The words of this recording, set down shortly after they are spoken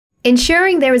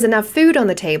Ensuring there is enough food on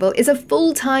the table is a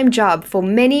full-time job for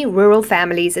many rural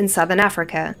families in southern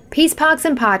Africa. Peace Parks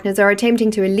and partners are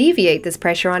attempting to alleviate this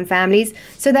pressure on families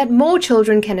so that more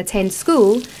children can attend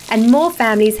school and more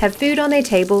families have food on their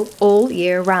table all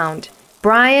year round.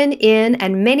 Brian, Ian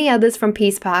and many others from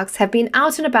Peace Parks have been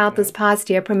out and about this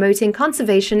past year promoting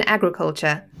conservation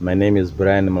agriculture. My name is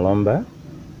Brian Malomba.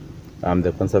 I'm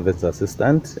the conservation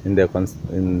assistant in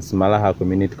Smalaha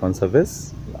Community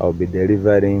Conservance. I'll be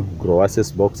delivering grow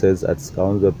access boxes at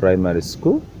Skaunzwe Primary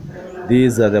School.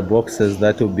 These are the boxes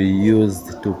that will be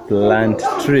used to plant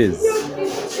trees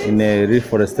in a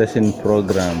reforestation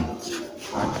program.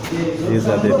 These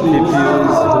are the PPUs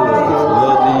who are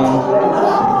loading.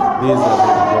 These are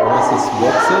the grow access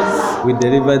boxes. We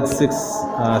delivered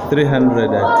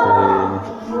 300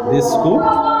 at this school.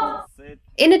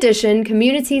 In addition,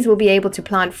 communities will be able to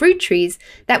plant fruit trees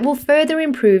that will further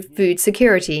improve food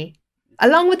security.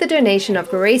 Along with the donation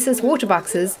of Graces water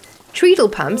boxes, treadle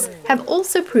pumps have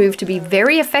also proved to be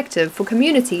very effective for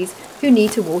communities who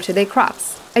need to water their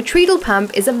crops. A treadle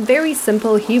pump is a very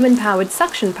simple human-powered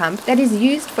suction pump that is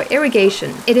used for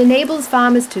irrigation. It enables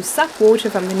farmers to suck water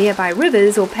from the nearby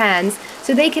rivers or pans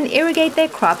so they can irrigate their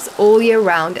crops all year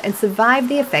round and survive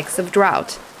the effects of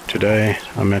drought. Today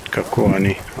I'm at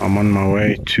Kakuani. I'm on my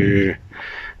way to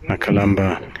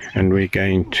Nakalamba and we're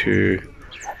going to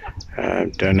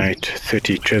donate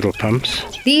 30 treadle pumps.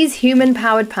 These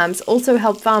human-powered pumps also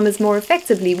help farmers more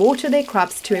effectively water their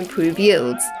crops to improve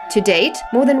yields. To date,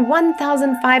 more than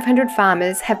 1,500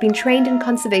 farmers have been trained in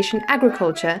conservation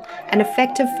agriculture and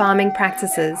effective farming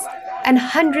practices, and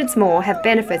hundreds more have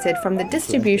benefited from the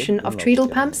distribution of treadle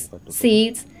pumps,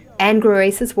 seeds, and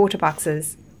Graces water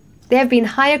boxes. There have been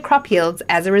higher crop yields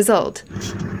as a result.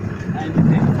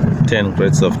 10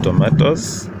 crates of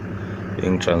tomatoes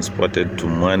being transported to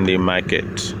Mwandi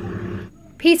market.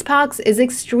 Peace Parks is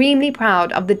extremely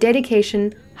proud of the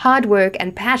dedication, hard work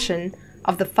and passion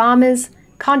of the farmers,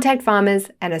 contact farmers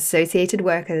and associated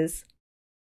workers.